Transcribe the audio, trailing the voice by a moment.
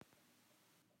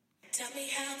me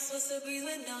how I'm supposed to breathe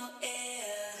with no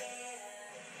air.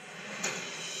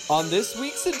 On this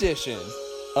week's edition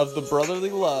of the Brotherly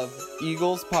Love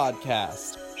Eagles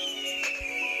podcast,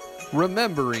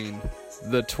 remembering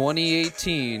the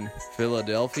 2018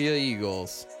 Philadelphia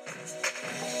Eagles.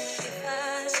 If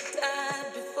I should die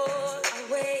before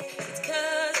I wake, it's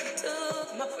 'cause you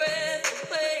took my breath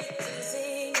away.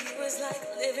 Losing you was like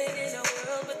living in a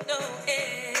world with no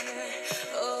air.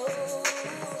 Oh,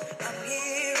 I'm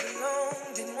here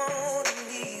alone, didn't want to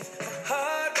leave. My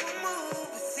heart will move,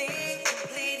 but seem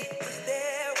complete. But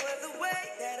there was a way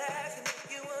that I could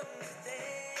make you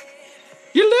understand.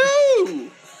 Hello!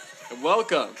 And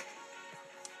welcome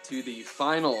to the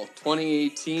final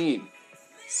 2018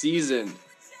 season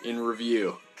in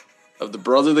review of the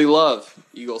Brotherly Love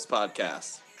Eagles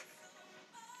podcast.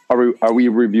 Are we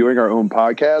reviewing our own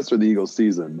podcast or the Eagles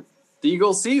season? The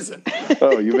Eagles season.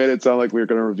 Oh, you made it sound like we were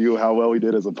going to review how well we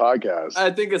did as a podcast.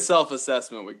 I think a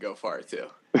self-assessment would go far, too.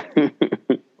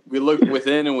 We look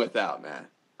within and without, man.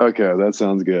 Okay, that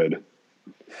sounds good.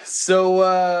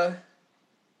 So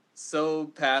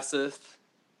passeth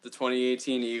the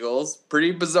 2018 Eagles.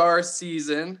 Pretty bizarre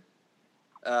season.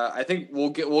 I think we'll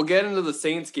get into the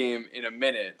Saints game in a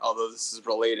minute, although this is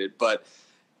related. But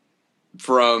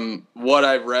from what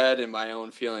I've read and my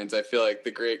own feelings, I feel like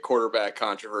the great quarterback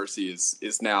controversy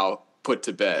is now put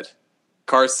to bed.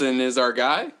 Carson is our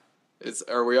guy.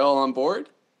 Are we all on board?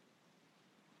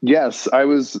 Yes, that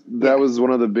was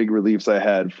one of the big reliefs I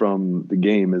had from the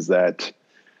game is that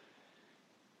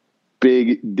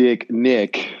Big Dick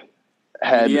Nick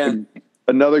had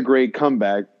another great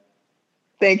comeback.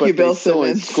 Thank you, Bill They still only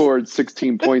Simmons. scored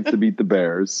 16 points to beat the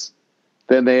Bears.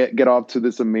 Then they get off to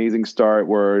this amazing start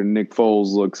where Nick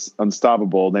Foles looks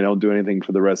unstoppable. They don't do anything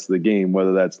for the rest of the game,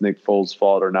 whether that's Nick Foles'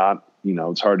 fault or not. You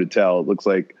know, it's hard to tell. It looks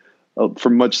like for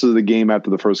much of the game after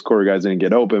the first quarter, guys didn't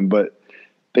get open, but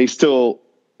they still.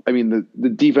 I mean, the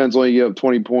defense only gave up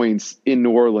 20 points in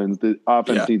New Orleans. The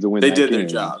offense needs to win. They that did game. their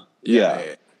job. Yeah.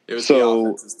 It was the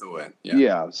offenses to win.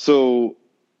 Yeah. So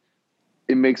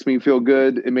it makes me feel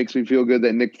good. It makes me feel good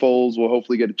that Nick Foles will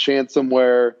hopefully get a chance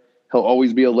somewhere. He'll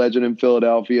always be a legend in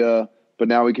Philadelphia, but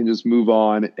now we can just move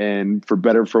on. And for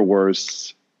better, for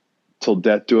worse, till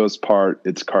death do us part,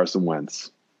 it's Carson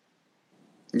Wentz.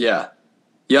 Yeah.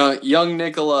 Young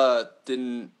Nicola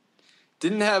didn't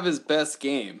have his best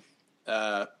game,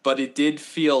 but it did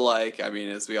feel like, I mean,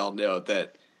 as we all know,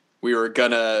 that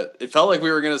it felt like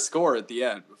we were gonna score at the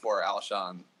end before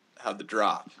Alshon had the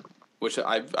drop, which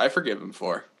I forgive him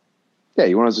for. Yeah,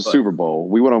 he won us a Super Bowl.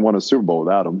 We wouldn't have won a Super Bowl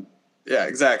without him. Yeah,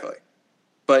 exactly.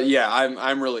 But yeah,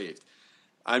 I'm relieved.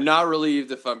 I'm not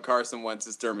relieved if I'm Carson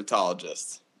Wentz's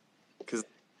dermatologist because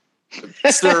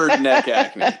absurd neck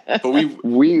acne. But we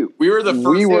were the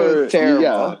first. terrible.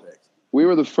 Yeah, we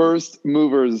were the first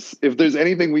movers. If there's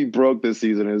anything we broke this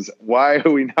season is why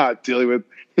are we not dealing with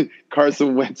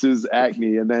Carson Wentz's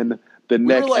acne and then the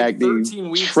neck acne 13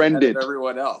 weeks trended. ahead of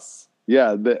everyone else.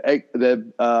 Yeah,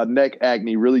 the neck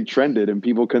acne really trended and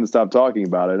people couldn't stop talking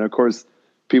about it. And of course,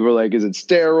 people are like, "Is it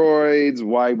steroids?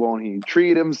 Why won't he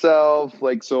treat himself?"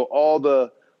 Like, so all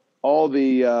the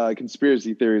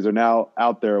conspiracy theories are now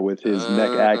out there with his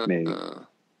neck acne.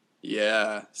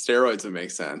 Yeah, steroids would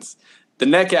make sense. The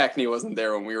neck acne wasn't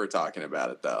there when we were talking about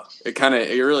it, though. It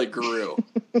really grew.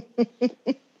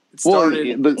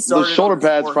 The shoulder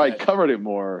pads probably covered it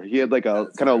more. He had like a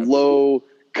kind of low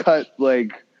cut,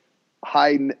 like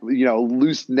high,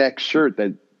 loose neck shirt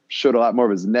that showed a lot more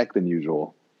of his neck than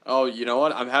usual. Oh, you know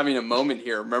what? I'm having a moment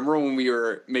here. Remember when we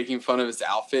were making fun of his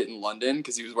outfit in London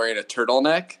because he was wearing a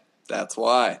turtleneck? That's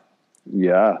why.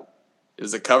 Yeah. It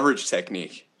was a coverage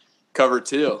technique. Cover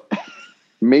 2.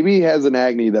 Maybe he has an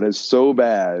acne that is so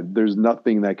bad, there's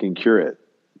nothing that can cure it.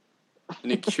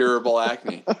 An incurable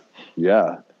acne.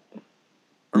 Yeah.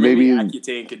 Or maybe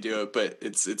Accutane could do it, but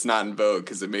it's not in vogue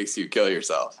because it makes you kill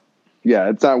yourself. Yeah,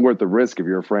 it's not worth the risk if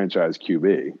you're a franchise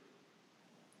QB.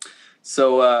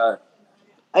 So,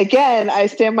 Again, I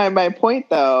stand by my point,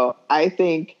 though. I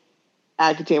think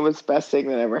Accutane was the best thing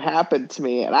that ever happened to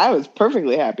me, and I was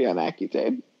perfectly happy on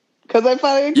Accutane because I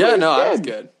finally I was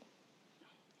good.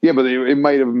 Yeah, but it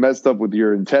might have messed up with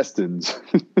your intestines.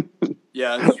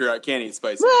 Yeah, that's true. I can't eat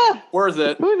spicy. Worth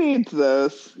it. Who needs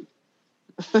those?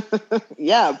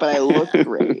 Yeah, but I look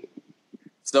great.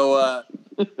 So,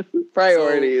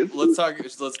 Priorities.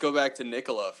 So let's go back to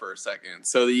Nicola for a second.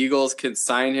 So the Eagles can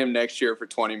sign him next year for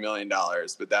 $20 million,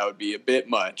 but that would be a bit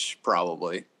much,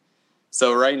 probably.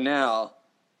 So right now,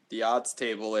 the odds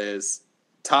table is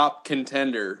top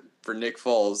contender for Nick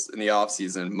Foles in the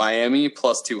offseason, Miami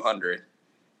plus 200.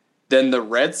 Then the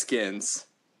Redskins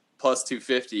plus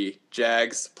 250,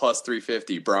 Jags plus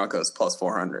 350, Broncos plus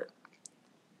 400.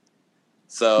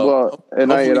 So Well,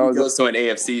 and hopefully he goes to an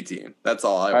AFC team. That's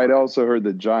all I want. I'd also heard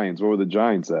the Giants. What were the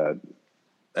Giants at?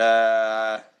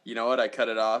 You know what? I cut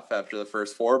it off after the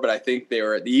first 4, but I think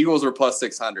the Eagles were plus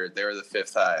 600. They were the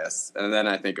 5th highest. And then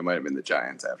I think it might have been the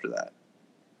Giants after that.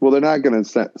 Well, they're not going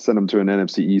to send them to an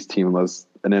NFC East team unless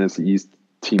an NFC East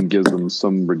team gives them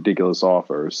some ridiculous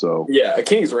offer. So yeah, a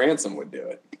king's ransom would do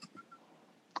it.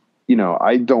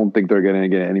 I don't think they're going to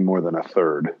get any more than a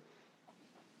third.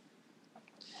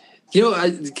 I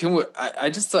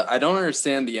don't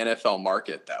understand the NFL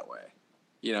market that way.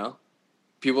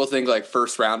 People think like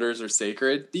first rounders are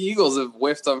sacred. The Eagles have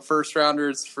whiffed on first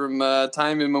rounders from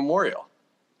time immemorial.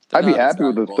 I'd be happy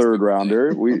with a third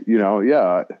rounder. You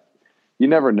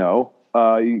never know.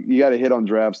 You got to hit on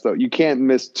drafts though. You can't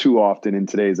miss too often in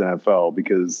today's NFL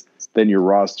because then your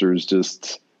roster is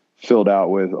just filled out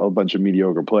with a bunch of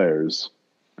mediocre players.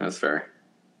 That's fair.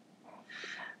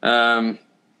 All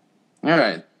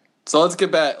right. So let's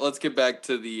get back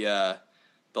to the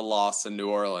loss in New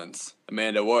Orleans.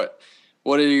 Amanda, what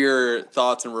are your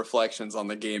thoughts and reflections on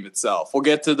the game itself? We'll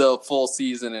get to the full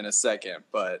season in a second,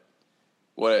 but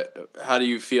how do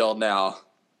you feel now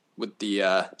with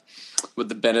the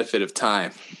benefit of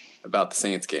time about the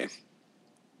Saints game?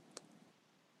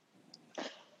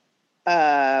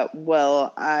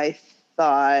 Well, I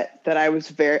thought that I was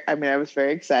very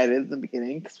excited in the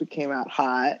beginning because we came out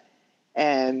hot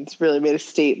and really made a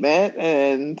statement,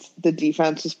 and the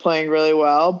defense was playing really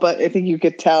well. But I think you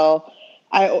could tell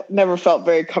I never felt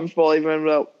very comfortable,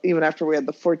 even after we had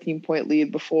the 14-point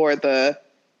lead before the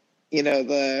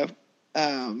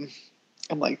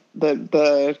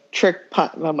trick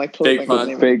punt. And I'm like, fake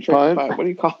punt. Fake punt. What do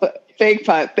you call it? Fake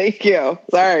punt. Thank you.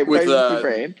 Sorry, with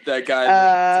brain. That guy,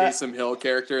 the Taysom Hill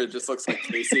character, it just looks like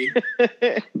Casey.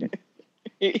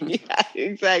 Yeah,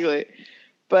 exactly.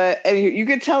 But you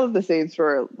could tell that the Saints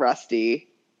were rusty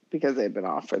because they've been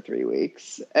off for 3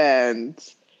 weeks, and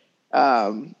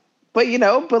but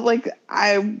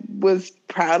I was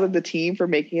proud of the team for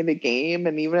making it a game,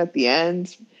 and even at the end,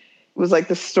 it was like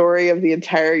the story of the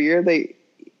entire year.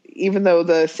 Even though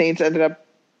the Saints ended up,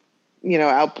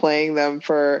 outplaying them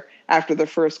after the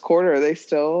first quarter, they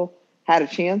still had a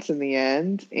chance in the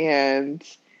end, and.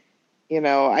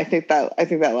 I think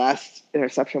that last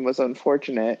interception was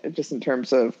unfortunate, just in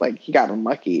terms of he got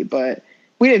unlucky, but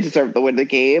we didn't deserve to win the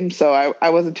game, so I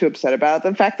wasn't too upset about it.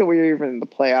 The fact that we were even in the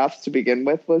playoffs to begin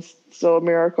with was still a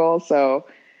miracle. So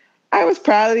I was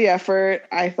proud of the effort.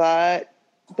 I thought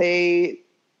they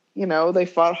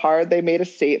fought hard. They made a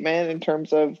statement in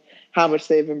terms of how much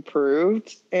they've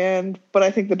improved, but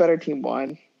I think the better team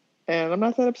won, and I'm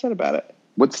not that upset about it.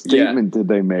 What statement did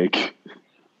they make?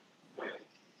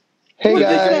 Hey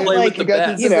guys, we got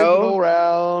the divisional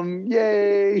round.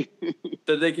 Yay!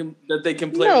 that they can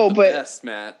play with the best,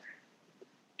 Matt.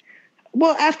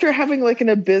 Well, after having an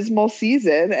abysmal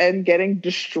season and getting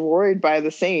destroyed by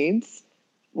the Saints,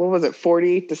 what was it,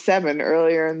 48-7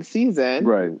 earlier in the season?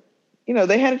 Right.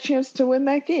 They had a chance to win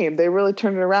that game. They really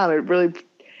turned it around.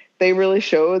 They really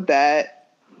showed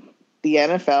that the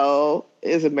NFL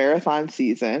is a marathon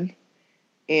season.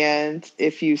 And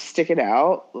if you stick it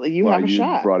out, you have a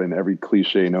shot. You brought in every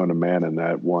cliche known to man in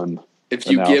that one. If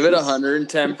you give it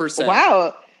 110%.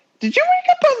 Wow. Did you wake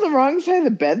up on the wrong side of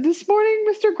the bed this morning,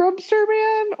 Mr. Grumpster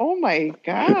Man? Oh, my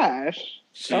gosh.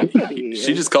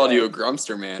 She just called you a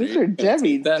Grumpster Man. Mr.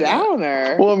 Debbie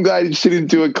Downer. Well, I'm glad she didn't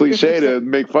do a cliche to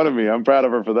make fun of me. I'm proud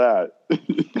of her for that.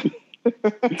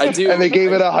 I do. And they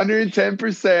gave it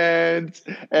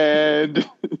 110%. And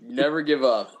never give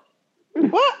up.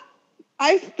 What?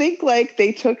 I think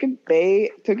they took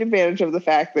advantage of the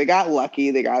fact they got lucky.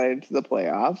 They got into the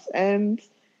playoffs, and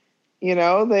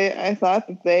I thought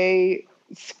that they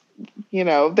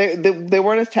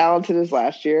weren't as talented as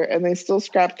last year, and they still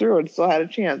scrapped through and still had a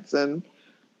chance. And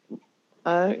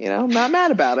I'm not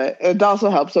mad about it. It also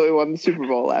helps that we won the Super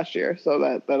Bowl last year, so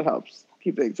that helps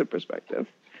keep things in perspective.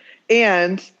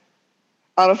 And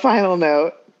on a final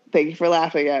note, thank you for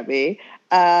laughing at me.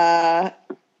 I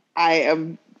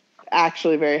am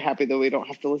actually very happy that we don't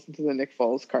have to listen to the Nick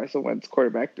Foles Carson Wentz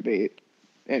quarterback debate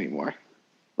anymore.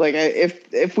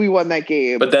 If we won that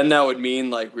game, but then that would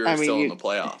mean we were still in the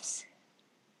playoffs.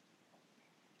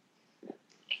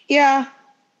 Yeah,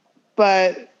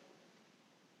 but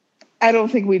I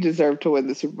don't think we deserve to win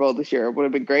the Super Bowl this year. It would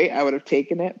have been great. I would have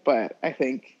taken it, but I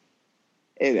think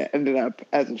it ended up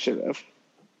as it should have.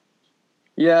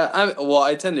 Yeah,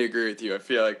 I tend to agree with you. I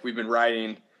feel like we've been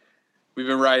riding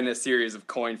a series of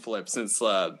coin flips since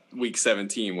week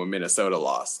 17 when Minnesota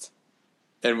lost.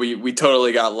 And we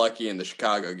totally got lucky in the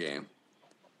Chicago game.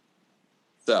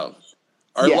 So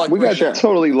Yeah, We got sure.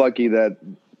 totally lucky that,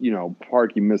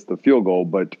 Parkey missed the field goal,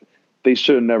 but they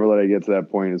should have never let it get to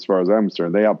that point as far as I'm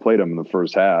concerned. They outplayed them in the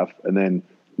first half, and then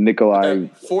Nikolai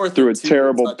threw a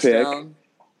terrible pick.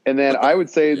 And then I would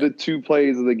say the two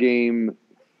plays of the game,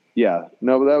 but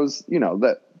that was,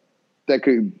 that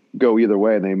could go either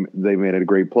way. They made it a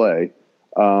great play.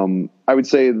 I would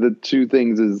say the two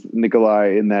things is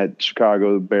Nikolai in that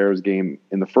Chicago Bears game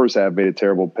in the first half made a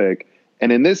terrible pick.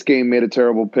 And in this game made a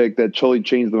terrible pick that totally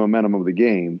changed the momentum of the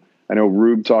game. I know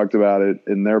Rube talked about it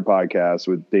in their podcast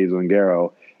with Dave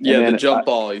Zangaro. Yeah, the jump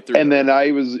ball he threw. And then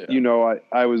I was,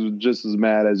 I was just as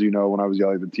mad as when I was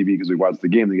yelling at the TV because we watched the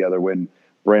game together when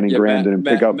Brandon Graham didn't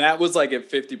pick up. Matt was like at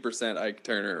 50% Ike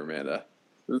Turner, Amanda.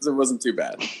 It wasn't too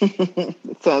bad.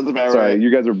 Sounds about Sorry, right.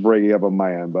 you guys are breaking up on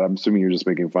my end, but I'm assuming you're just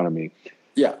making fun of me.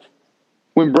 Yeah.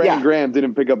 When Brandon Graham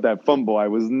didn't pick up that fumble, I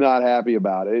was not happy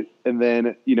about it. And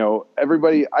then,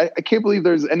 everybody, I can't believe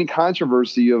there's any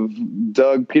controversy of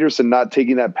Doug Peterson not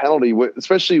taking that penalty,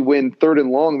 especially when 3rd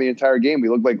and long the entire game. We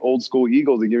looked like old school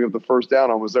Eagles and giving up the first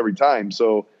down almost every time.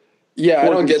 So, yeah, I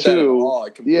don't get that at all.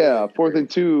 4th and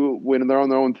 2 when they're on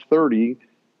their own 30,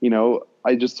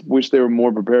 I just wish they were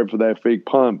more prepared for that fake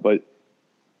punt. But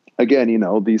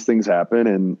again, these things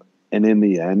happen. And in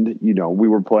the end, we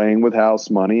were playing with house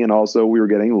money, and also we were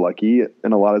getting lucky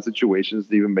in a lot of situations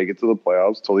to even make it to the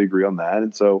playoffs. Totally agree on that.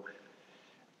 And so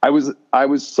I was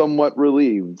somewhat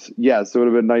relieved. Yes, it would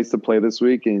have been nice to play this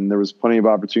week, and there was plenty of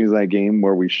opportunities in that game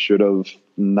where we should have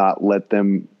not let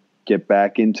them get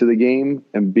back into the game.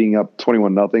 And being up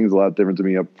 21-0 is a lot different to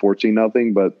being up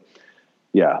 14-0. But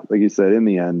yeah, like you said, in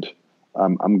the end,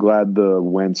 I'm glad the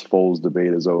Wentz-Foles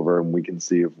debate is over and we can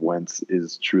see if Wentz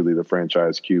is truly the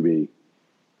franchise QB.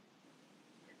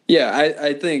 Yeah,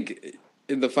 I think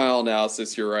in the final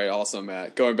analysis, you're right also,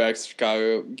 Matt. Going back to the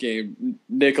Chicago game,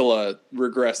 Nikola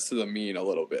regressed to the mean a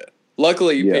little bit.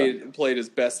 Luckily, he played his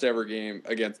best ever game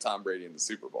against Tom Brady in the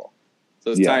Super Bowl.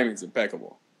 So his timing's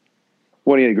impeccable.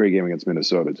 Well, he had a great game against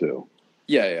Minnesota, too.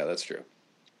 Yeah, that's true.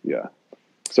 Yeah.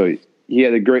 So he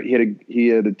had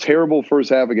a terrible first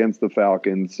half against the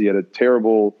Falcons. He had a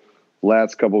terrible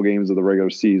last couple games of the regular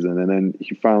season, and then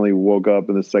he finally woke up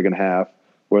in the second half.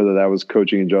 Whether that was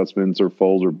coaching adjustments or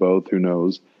Foles or both, who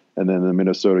knows? And then the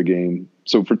Minnesota game.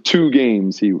 So for 2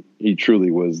 games, he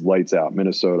truly was lights out.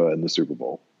 Minnesota and the Super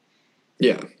Bowl.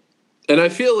 Yeah, and I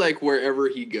feel like wherever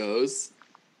he goes,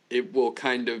 it will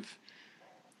kind of.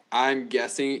 I'm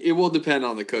guessing it will depend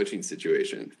on the coaching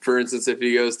situation. For instance, if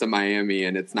he goes to Miami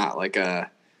and it's not like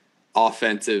a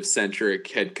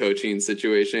offensive-centric head coaching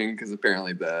situation, because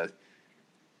apparently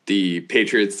the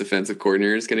Patriots defensive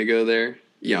coordinator is going to go there.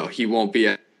 He won't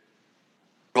be.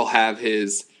 He'll have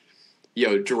his,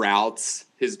 droughts,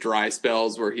 his dry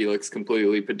spells where he looks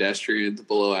completely pedestrian to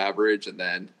below average, and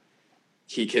then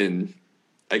he can,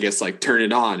 I guess, turn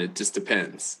it on. It just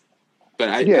depends. But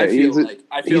I feel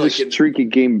like he's a streaky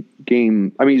game.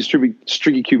 I mean, he's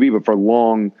streaky QB, but for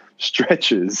long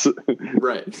stretches.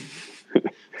 Right.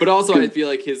 But also, I feel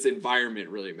like his environment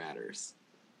really matters.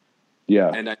 Yeah.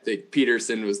 And I think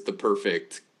Peterson was the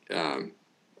perfect,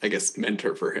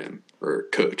 mentor for him or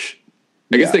coach.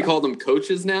 I guess they call them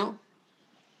coaches now.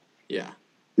 Yeah.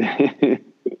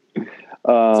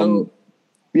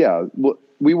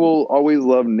 We will always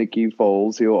love Nicky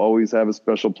Foles. He'll always have a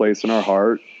special place in our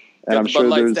heart. And I'm sure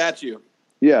there's statue.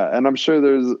 Yeah, and I'm sure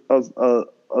there's a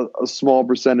small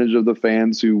percentage of the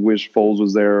fans who wish Foles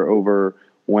was there over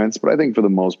Wentz, but I think for the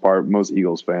most part, most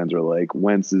Eagles fans are like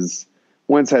Wentz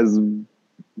has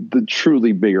the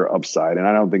truly bigger upside, and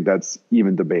I don't think that's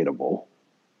even debatable.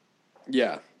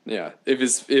 Yeah. If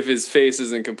his face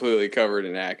isn't completely covered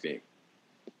in acne.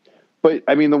 But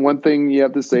I mean, the one thing you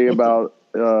have to say about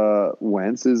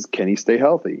Wentz is, can he stay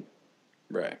healthy?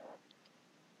 Right.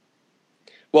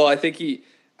 Well, I think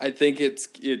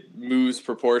it moves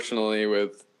proportionally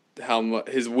with how much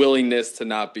his willingness to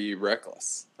not be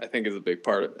reckless. I think is a big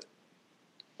part of it.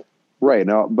 Right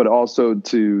now, but also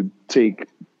to take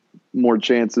more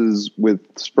chances with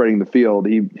spreading the field.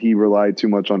 He relied too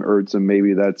much on Ertz, and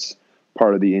maybe that's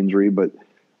part of the injury. But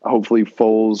hopefully,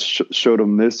 Foles showed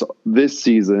him this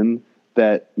season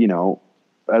that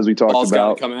as we talked Ball's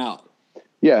about, gotta come out.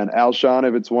 Yeah, and Alshon,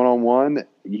 if it's 1-on-1,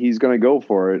 he's going to go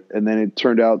for it. And then it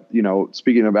turned out,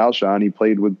 speaking of Alshon, he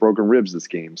played with broken ribs this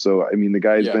game. So, I mean, the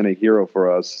guy's been a hero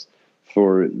for us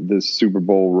for this Super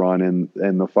Bowl run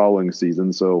and the following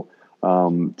season. So,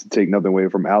 to take nothing away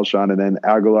from Alshon. And then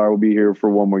Aguilar will be here for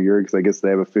 1 more year because I guess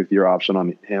they have a 5th-year option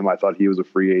on him. I thought he was a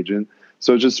free agent.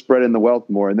 So, just spreading the wealth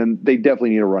more. And then they definitely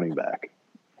need a running back.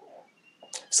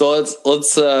 So let's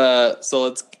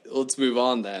move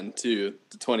on then to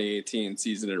the 2018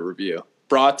 season in review.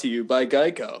 brought to you by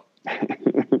Geico.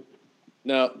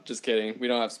 No, just kidding. We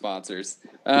don't have sponsors.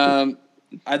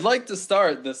 I'd like to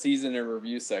start the season in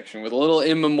review section with a little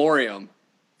in memoriam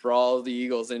for all of the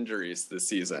Eagles' injuries this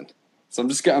season. So I'm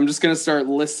just going to start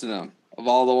listing them of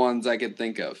all the ones I could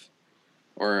think of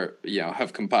or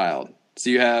have compiled.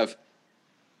 So you have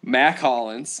Mac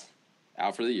Hollins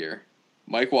out for the year,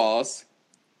 Mike Wallace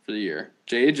for the year,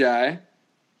 Jay,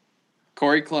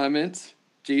 Corey Clement,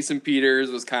 Jason Peters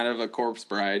was kind of a corpse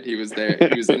bride. He was there.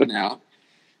 He was in and out.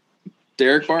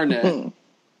 Derek Barnett,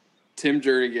 Tim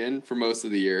Jernigan for most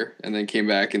of the year, and then came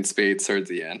back in spades towards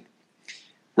the end.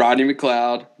 Rodney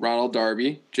McLeod, Ronald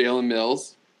Darby, Jalen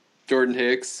Mills, Jordan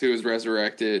Hicks, who was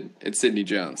resurrected, and Sidney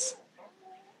Jones.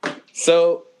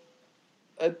 So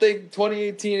I think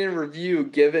 2018 in review,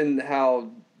 given how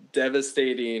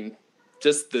devastating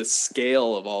just the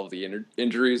scale of all of the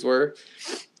injuries were,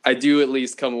 I do at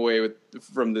least come away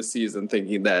from this season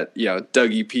thinking that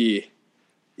Dougie P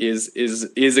is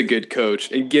a good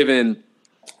coach, and given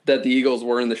that the Eagles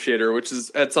were in the shitter, which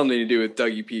had something to do with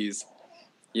Dougie P's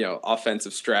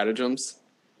offensive stratagems.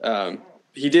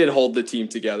 He did hold the team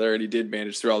together, and he did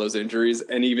manage through all those injuries.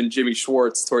 And even Jimmy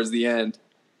Schwartz towards the end,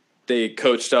 they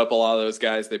coached up a lot of those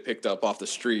guys they picked up off the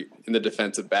street in the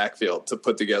defensive backfield to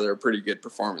put together a pretty good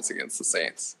performance against the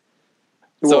Saints.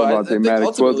 So I think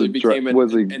ultimately became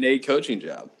an A coaching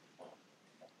job.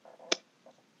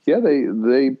 Yeah,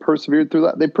 they persevered through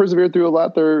that. They persevered through a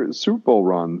lot their Super Bowl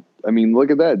run. I mean,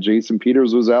 look at that. Jason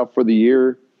Peters was out for the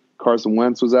year. Carson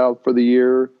Wentz was out for the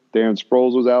year. Darren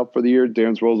Sproles was out for the year.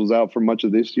 Darren Sproles was out for much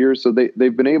of this year. So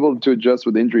they've been able to adjust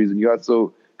with injuries, and you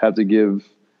also have to give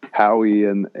Howie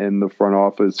and the front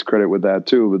office credit with that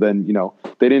too. But then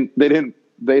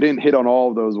they didn't hit on all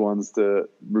of those ones to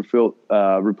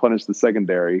replenish the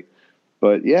secondary.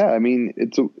 But yeah, I mean,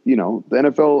 it's the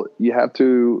NFL. You have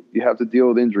to deal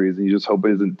with injuries, and you just hope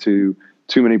it isn't too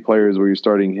many players where you're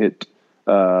starting to hit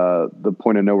the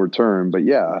point of no return. But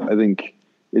yeah, I think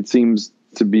it seems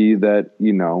to be that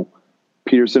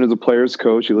Peterson is a player's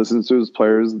coach. He listens to his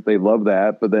players; they love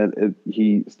that. But then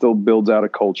he still builds out a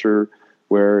culture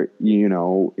where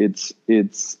it's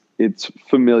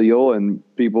familial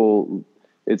and people.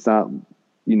 It's not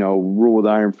rule with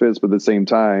iron fist, but at the same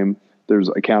time, there's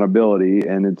accountability,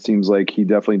 and it seems like he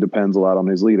definitely depends a lot on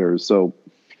his leaders. So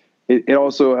it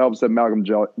also helps that Malcolm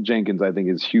Jenkins, I think,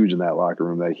 is huge in that locker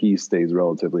room, that he stays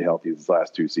relatively healthy these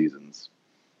last 2 seasons.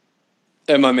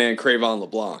 And my man, Cravon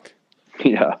LeBlanc.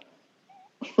 Yeah.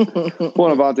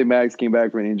 Well, Avonte Maddox came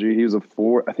back from an injury. He was a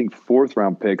 4th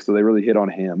round pick, so they really hit on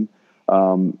him.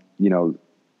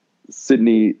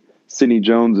 Sidney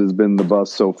Jones has been the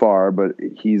bust so far, but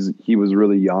he was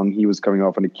really young. He was coming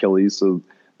off an Achilles, so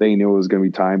they knew it was going to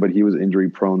be time, but he was injury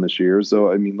prone this year.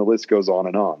 So, I mean, the list goes on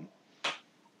and on.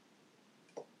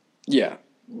 Yeah.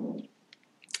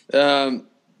 And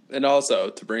also,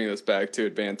 to bring this back to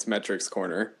Advanced Metrics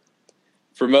Corner,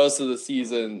 for most of the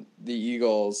season, the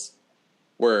Eagles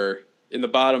were in the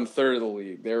bottom third of the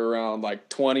league. They were around like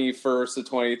 21st to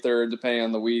 23rd, depending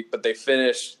on the week, but they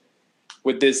finished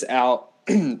with this out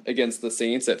against the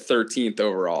Saints at 13th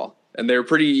overall. And they were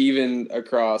pretty even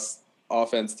across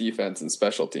offense, defense, and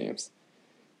special teams.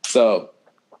 So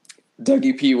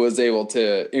Dougie P was able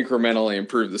to incrementally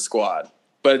improve the squad.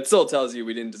 But it still tells you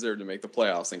we didn't deserve to make the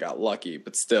playoffs and got lucky.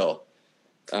 But still,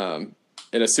 in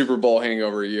a Super Bowl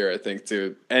hangover year, I think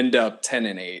to end up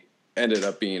 10-8 ended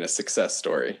up being a success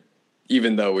story,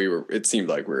 even though it seemed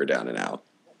like we were down and out.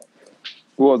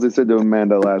 Well, as I said to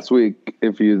Amanda last week,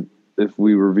 if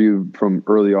we reviewed from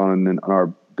early on in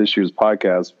our this year's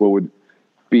podcast, what would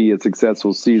be a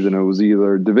successful season? It was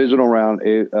either divisional round,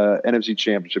 NFC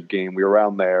Championship game. We were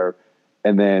around there,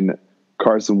 and then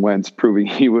Carson Wentz proving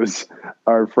he was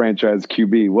our franchise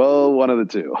QB. Well, one of the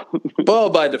two. Well,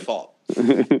 by default.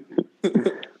 The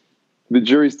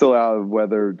jury's still out of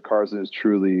whether Carson is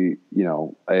truly,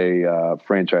 a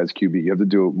franchise QB. You have to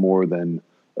do it more than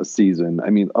a season.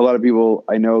 I mean, a lot of people,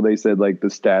 I know they said like the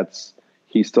stats,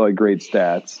 he still had great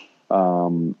stats.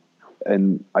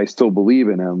 And I still believe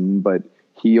in him, but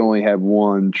he only had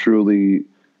one truly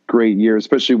great year,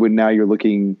 especially when now you're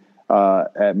looking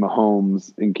at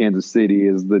Mahomes in Kansas City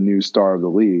as the new star of the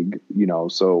league,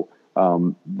 so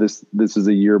this is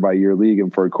a year-by-year league,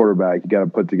 and for a quarterback, you got to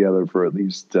put together for at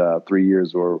least 3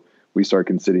 years where we start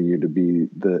considering you to be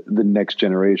the next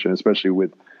generation, especially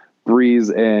with Breeze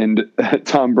and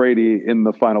Tom Brady in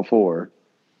the Final Four.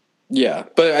 Yeah,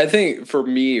 but I think for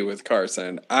me with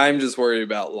Carson, I'm just worried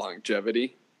about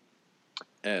longevity.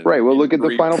 And right, well, look at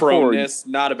the Final Four.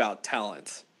 Not about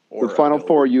talent. The Final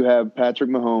Four, you have Patrick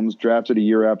Mahomes drafted a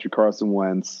year after Carson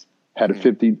Wentz, had a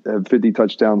 50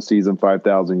 touchdown season,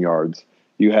 5,000 yards.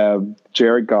 You have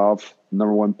Jared Goff,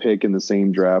 number 1 pick in the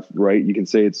same draft, right? You can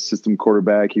say it's system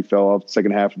quarterback. He fell off the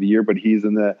second half of the year, but he's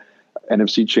in the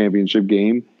NFC Championship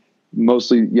game.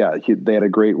 Mostly, yeah, they had a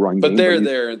great run game. But they're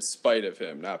there in spite of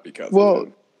him, not because of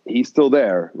him. He's still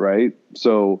there, right?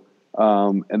 So,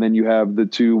 and then you have the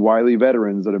 2 wily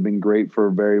veterans that have been great for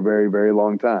a very, very, very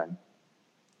long time.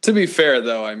 To be fair,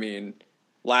 though, I mean,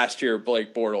 last year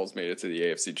Blake Bortles made it to the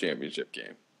AFC Championship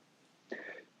game.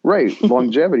 Right.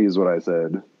 Longevity is what I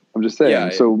said. I'm just saying.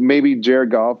 Yeah, so maybe Jared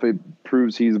Goff, it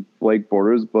proves he's Blake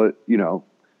Bortles, but, you know,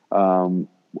 I'm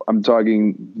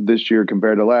talking this year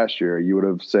compared to last year. You would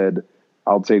have said,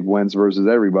 I'll take Wentz versus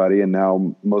everybody, and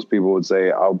now most people would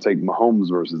say, I'll take Mahomes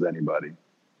versus anybody.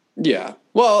 Yeah.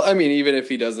 Well, I mean, even if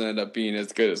he doesn't end up being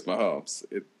as good as Mahomes,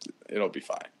 it'll be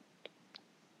fine.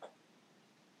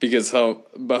 Because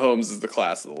Mahomes is the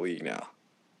class of the league now,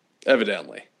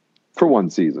 evidently. For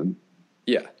one season.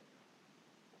 Yeah.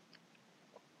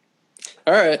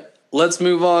 All right. Let's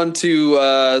move on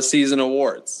to season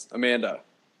awards. Amanda,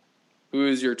 who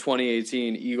is your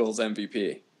 2018 Eagles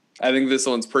MVP? I think this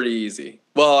one's pretty easy.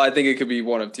 Well, I think it could be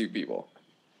one of 2 people.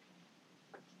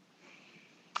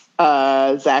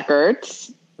 Zach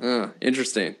Ertz.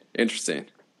 Interesting.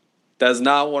 That's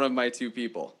not one of my 2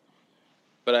 people,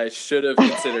 but I should have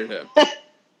considered him.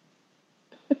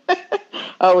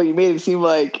 Oh, well, you made it seem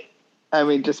like, I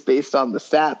mean, just based on the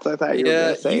stats, I thought you were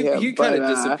going to say him. He kind of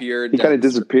disappeared. He kind of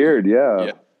disappeared,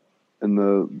 yeah, in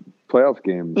the playoff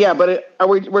game. Yeah, but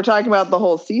we're talking about the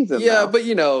whole season. Yeah, though. but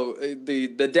you know, the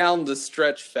down the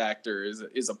stretch factor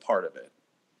is a part of it.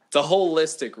 It's a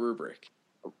holistic rubric.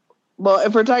 Well,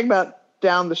 if we're talking about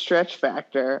down the stretch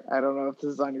factor, I don't know if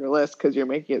this is on your list because you're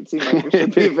making it seem like it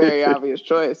should be a very obvious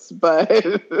choice. But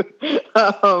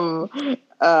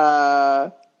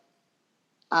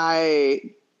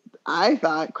I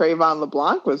thought Cravon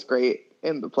LeBlanc was great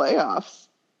in the playoffs,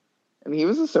 and he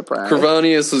was a surprise.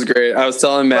 Cravonius was great. I was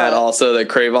telling Matt also that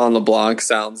Cravon LeBlanc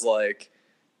sounds like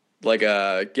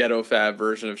a ghetto fab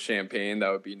version of champagne that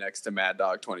would be next to Mad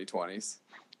Dog 2020s.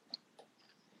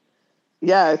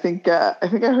 Yeah, I think I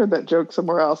heard that joke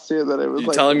somewhere else too. That it was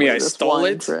like telling me I stole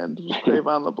it. Trend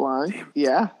Cravon LeBlanc.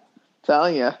 Yeah,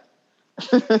 telling you.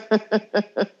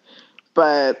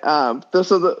 But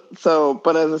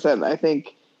but as I said, I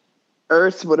think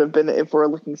Ertz would have been, if we're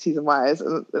looking season wide,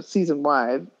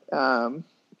 and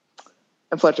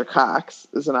Fletcher Cox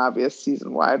is an obvious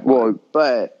season wide one. Well,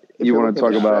 but you want to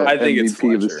talk about I think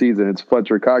MVP of the season? It's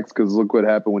Fletcher Cox, because look what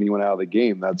happened when he went out of the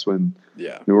game. That's when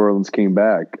New Orleans came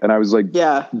back, and I was like,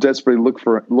 desperately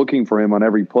looking for him on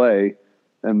every play,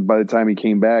 and by the time he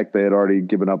came back, they had already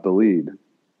given up the lead.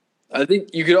 I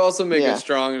think you could also make a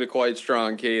strong to quite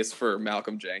strong case for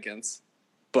Malcolm Jenkins,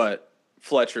 but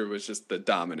Fletcher was just the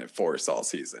dominant force all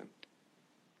season.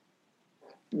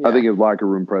 Yeah. I think his locker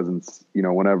room presence, you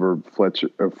know, whenever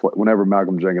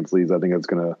Malcolm Jenkins leaves, I think that's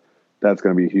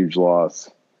gonna be a huge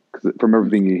loss, because from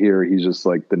everything you hear, he's just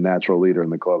like the natural leader in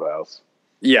the clubhouse.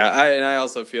 Yeah, I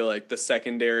also feel like the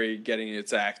secondary getting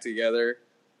its act together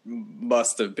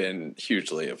must have been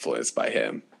hugely influenced by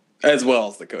him, as well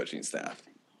as the coaching staff.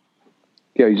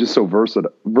 Yeah, he's just so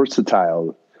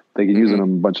versatile. They can use him in a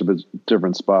bunch of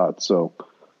different spots. So,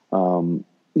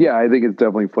 I think it's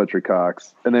definitely Fletcher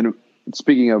Cox. And then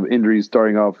speaking of injuries,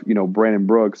 starting off, you know, Brandon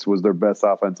Brooks was their best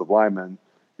offensive lineman.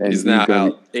 And he's now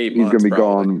out 8 months. He's going to be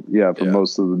gone, for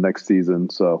most of the next season.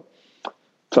 So,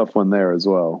 tough one there as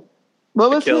well. What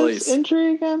was his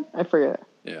injury again? I forget.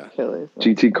 Yeah. Achilles.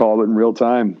 GT called it in real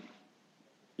time.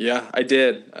 Yeah, I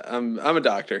did. I'm a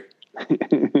doctor.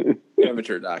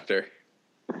 Amateur doctor.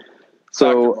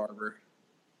 So, Dr.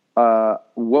 Barber.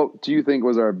 What do you think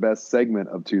was our best segment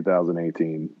of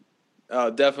 2018?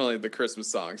 Definitely the Christmas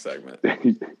song segment.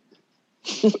 1,000%.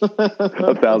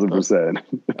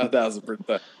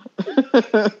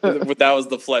 1,000%. That was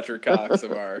the Fletcher Cox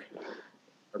of our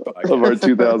podcast. Of our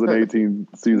 2018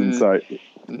 season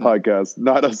podcast.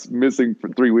 Not us missing for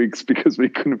 3 weeks because we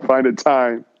couldn't find a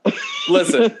time.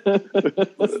 Listen,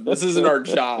 this isn't our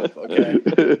job, okay?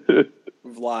 We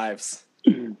have lives.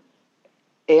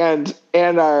 And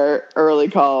our early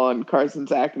call on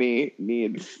Carson's acne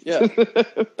needs. Yeah,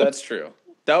 that's true.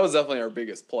 That was definitely our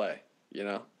biggest play, you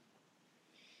know?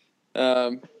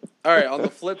 All right, on the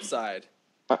flip side,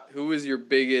 who was your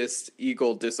biggest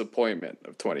Eagle disappointment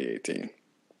of 2018?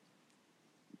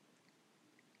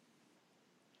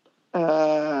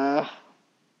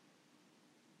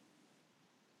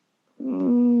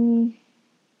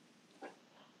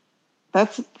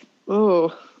 That's a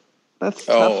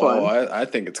tough one. I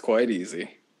think it's quite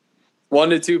easy. 1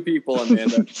 to 2 people,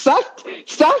 Amanda.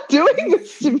 Stop doing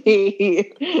this to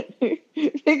me.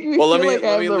 Make me Well, let feel me- like I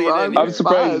let have me the lead in wrong here. I'm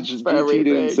surprised response for GT didn't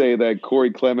everything. say that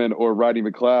Corey Clement or Rodney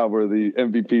McLeod were the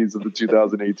MVPs of the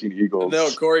 2018 Eagles. No,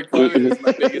 Corey Clement is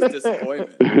my biggest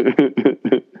disappointment.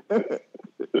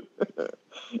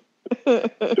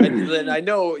 I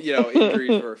know,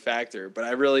 injuries were a factor, but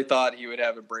I really thought he would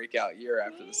have a breakout year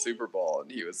after the Super Bowl,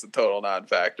 and he was a total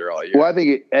non-factor all year. Well, I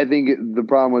think the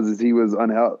problem was he was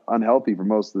unhealthy for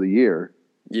most of the year.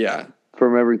 Yeah.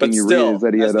 From everything But you still, read, is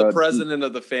that he as had the president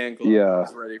of the fan club, I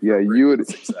was ready for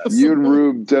success. You and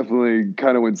Rube definitely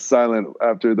kind of went silent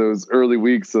after those early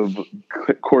weeks of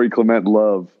Corey Clement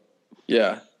love.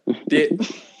 Yeah.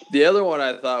 The other one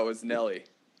I thought was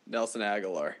Nelson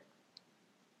Aguilar.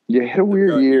 Yeah, he had a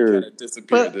weird year. Kind of disappeared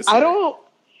But this I year. don't.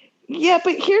 Yeah,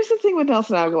 but here's the thing with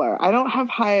Nelson Aguilar. I don't have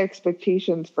high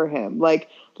expectations for him. Like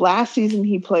last season,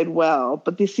 he played well,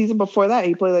 but the season before that,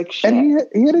 he played like shit. And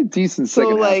he had a decent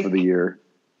second half of the year.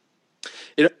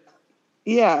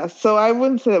 Yeah, so I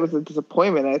wouldn't say that was a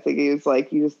disappointment. I think he was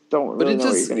like, you just don't really know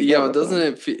what you're going to get.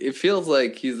 Doesn't it feels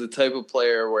like he's the type of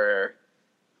player where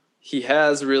he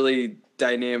has really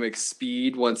dynamic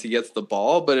speed once he gets the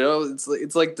ball, but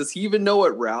it's like, does he even know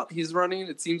what route he's running?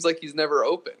 It seems like he's never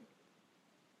open.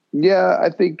 Yeah, I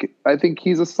think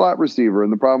he's a slot receiver,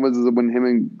 and the problem is that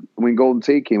when Golden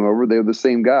Tate came over, they were the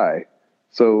same guy,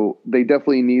 so they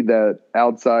definitely need that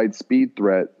outside speed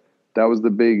threat. That was the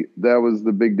big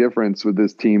difference with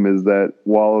this team, is that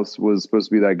Wallace was supposed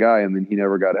to be that guy, and then he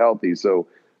never got healthy. So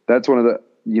that's one of the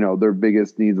their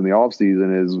biggest needs in the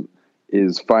offseason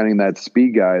is finding that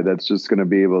speed guy that's just going to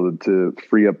be able to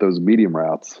free up those medium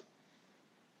routes.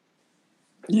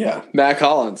 Yeah, Mac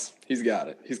Hollins, he's got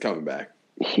it. He's coming back.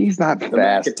 He's not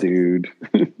fast, dude.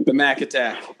 The Mac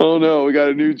attack. Oh no, we got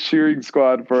a new cheering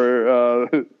squad for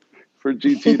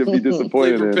GT to be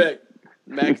disappointed in. Pick.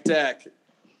 Mac attack.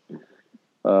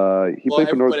 He played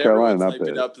for North Carolina, not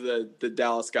hyping up the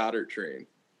Dallas Goedert train.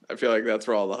 I feel like that's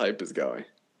where all the hype is going.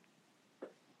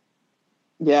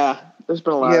 Yeah, there's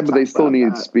been a lot. Yeah, but they still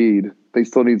need speed. They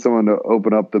still need someone to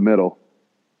open up the middle.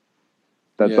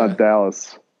 That's not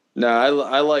Dallas. No,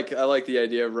 I like the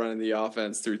idea of running the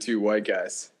offense through 2 white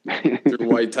guys, through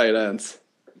white tight ends.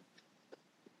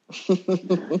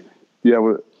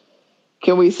 Yeah.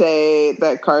 Can we say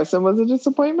that Carson was a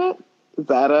disappointment? Is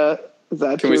that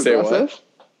too aggressive?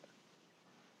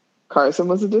 Carson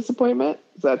was a disappointment?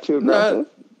 Is that too aggressive?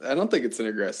 No, I don't think it's an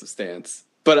aggressive stance.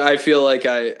 But I feel like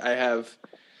I've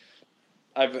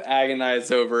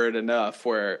agonized over it enough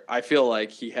where I feel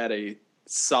like he had a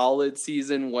solid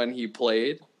season when he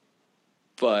played,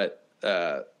 but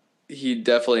he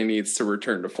definitely needs to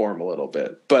return to form a little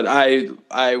bit. But I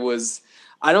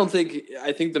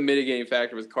think the mitigating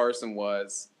factor with Carson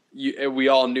was we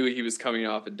all knew he was coming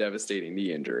off a devastating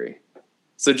knee injury.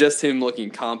 So just him looking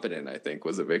competent, I think,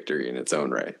 was a victory in its own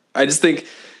right. I just think,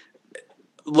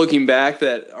 looking back,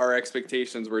 that our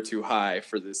expectations were too high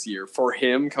for this year. For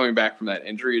him coming back from that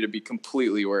injury to be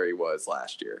completely where he was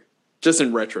last year, just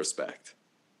in retrospect.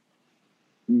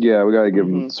 Yeah, we got to give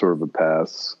him sort of a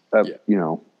pass.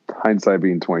 Hindsight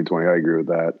being 2020, I agree with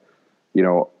that.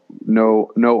 No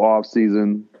off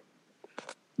season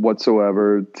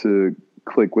whatsoever to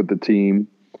click with the team,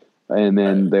 and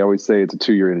then they always say it's a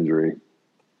 2-year injury.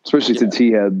 Especially since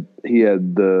he didn't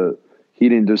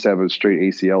just have a straight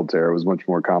ACL tear. It was much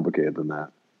more complicated than that.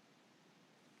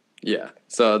 Yeah.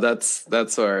 So that's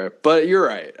where, but you're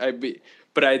right. I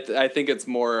think it's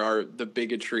more the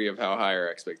bigotry of how high our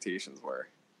expectations were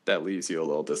that leaves you a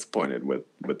little disappointed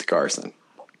with Carson.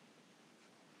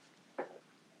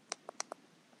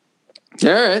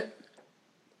 All right.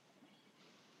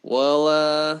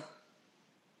 Well,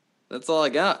 that's all I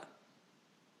got.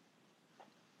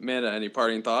 Amanda, any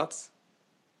parting thoughts?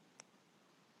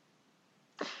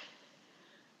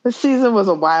 This season was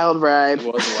a wild ride.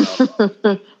 It was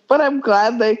wild. But I'm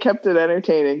glad they kept it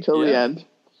entertaining till the end.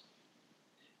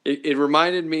 It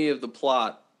reminded me of the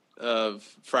plot of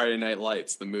Friday Night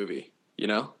Lights, the movie. We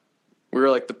were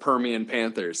like the Permian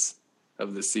Panthers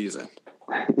of the season.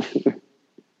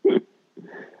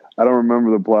 I don't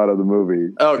remember the plot of the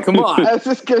movie. Oh, come on. I was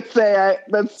just going to say,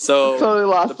 that's totally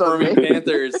lost the on me. Permian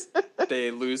Panthers, they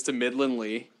lose to Midland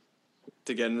Lee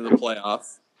to get into the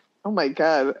playoffs. Oh, my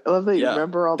God. I love that you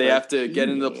remember all that. They have to get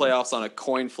into the playoffs on a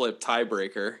coin flip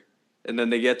tiebreaker, and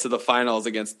then they get to the finals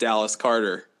against Dallas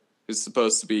Carter, who's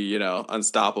supposed to be,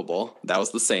 unstoppable. That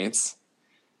was the Saints.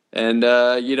 And,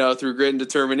 through grit and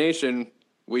determination,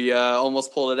 we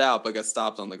almost pulled it out, but got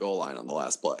stopped on the goal line on the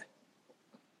last play.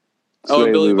 So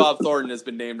and Billy Bob Thornton has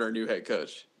been named our new head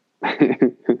coach.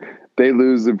 They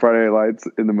lose in Friday Night Lights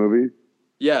in the movie?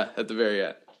 Yeah, at the very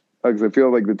end. Because I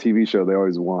feel like the TV show, they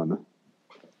always won.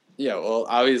 Yeah, well,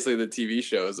 obviously the TV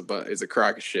show is a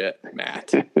crock of shit,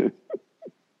 Matt.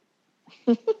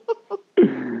 Yeah,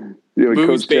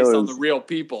 Movie's Coach based on Taylor's, the real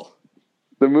people.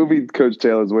 the movie Coach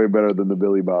Taylor is way better than the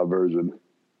Billy Bob version.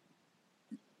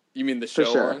 You mean the For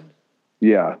show sure. one?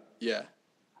 Yeah, Yeah.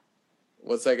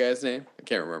 What's that guy's name? I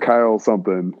can't remember. Kyle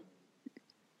something.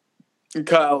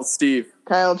 Kyle Steve.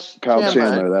 Kyle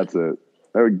Chandler, that's it.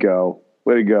 There we go.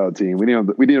 Way to go, team. We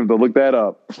need him to look that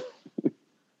up.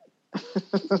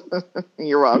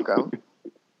 You're welcome.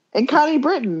 And Connie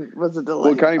Britton was a delight.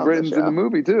 Well, Connie on Britton's the in the show.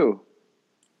 movie too.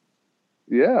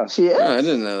 Yeah, She is. Oh, I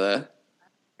didn't know that.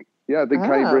 yeah. I think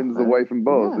Connie Oh, Britton's the wife in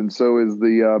both, yeah. and so is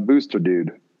the Booster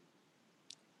dude.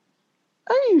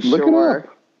 Are you Look it sure? up.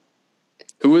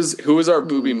 Who was our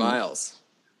Booby Miles?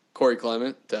 Corey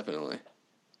Clement, definitely.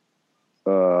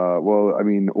 Well, I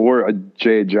mean, or a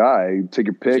J.J. Take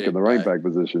your pick in the running J.J.. back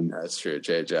position. That's true,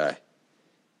 JJ.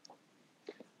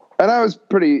 And I was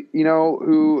pretty,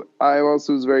 who I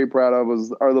also was very proud of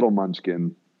was our little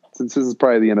Munchkin. Since this is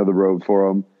probably the end of the road for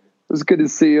him, it was good to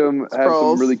see him have some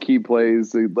Sproles. really key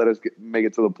plays to let us make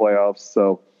it to the playoffs.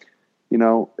 So,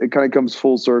 it kind of comes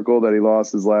full circle that he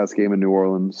lost his last game in New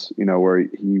Orleans, where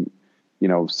he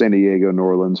San Diego, New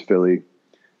Orleans, Philly.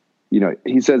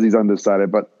 He says he's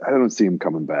undecided, but I don't see him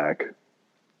coming back.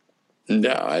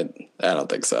 No, I don't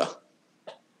think so.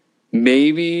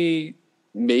 Maybe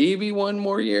one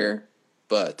more year,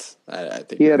 but I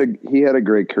think He had a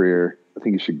great career. I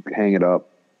think he should hang it up.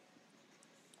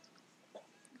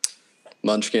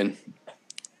 Munchkin.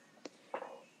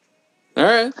 All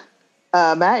right.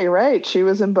 Matt, you're right. She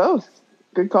was in both.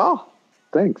 Good call.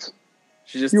 Thanks.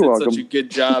 She just You're did welcome. such a good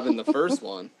job in the first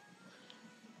one.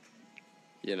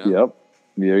 Yep.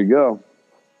 There you go.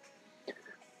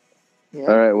 Yeah.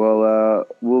 All right. Well,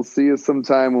 we'll see you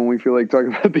sometime when we feel like talking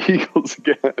about the Eagles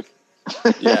again.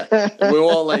 Yeah. We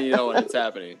won't let you know when it's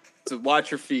happening. So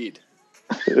watch your feed.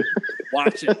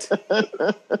 Watch it.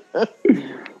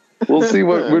 We'll see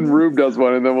when Rube does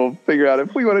one, and then we'll figure out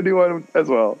if we want to do one as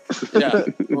well. Yeah.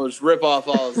 We'll just rip off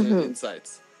all his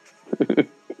insights.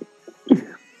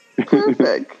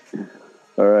 Perfect.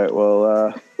 All right.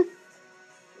 Well,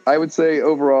 I would say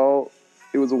overall,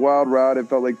 it was a wild ride. It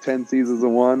felt like 10 seasons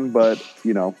in one, but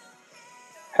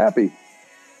happy.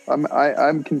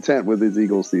 I'm content with his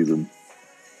Eagles season.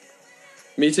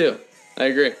 Me too. I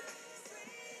agree.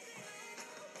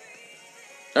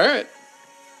 All right.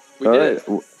 We did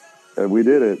it. We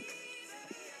did it.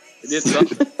 We did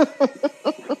something.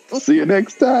 See you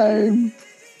next time.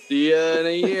 See you in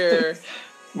a year.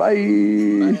 Bye.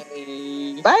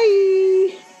 Bye.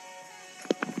 Bye.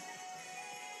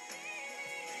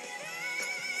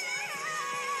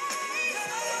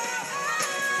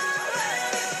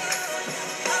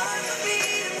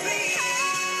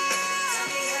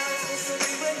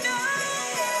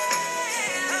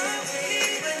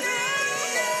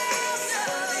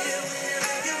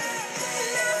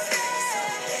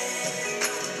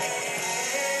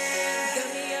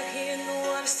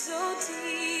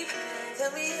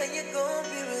 Tell me how you gonna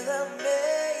be without me.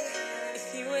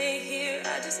 If you ain't here,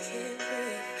 I just can't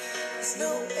breathe. There's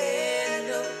no air,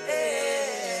 no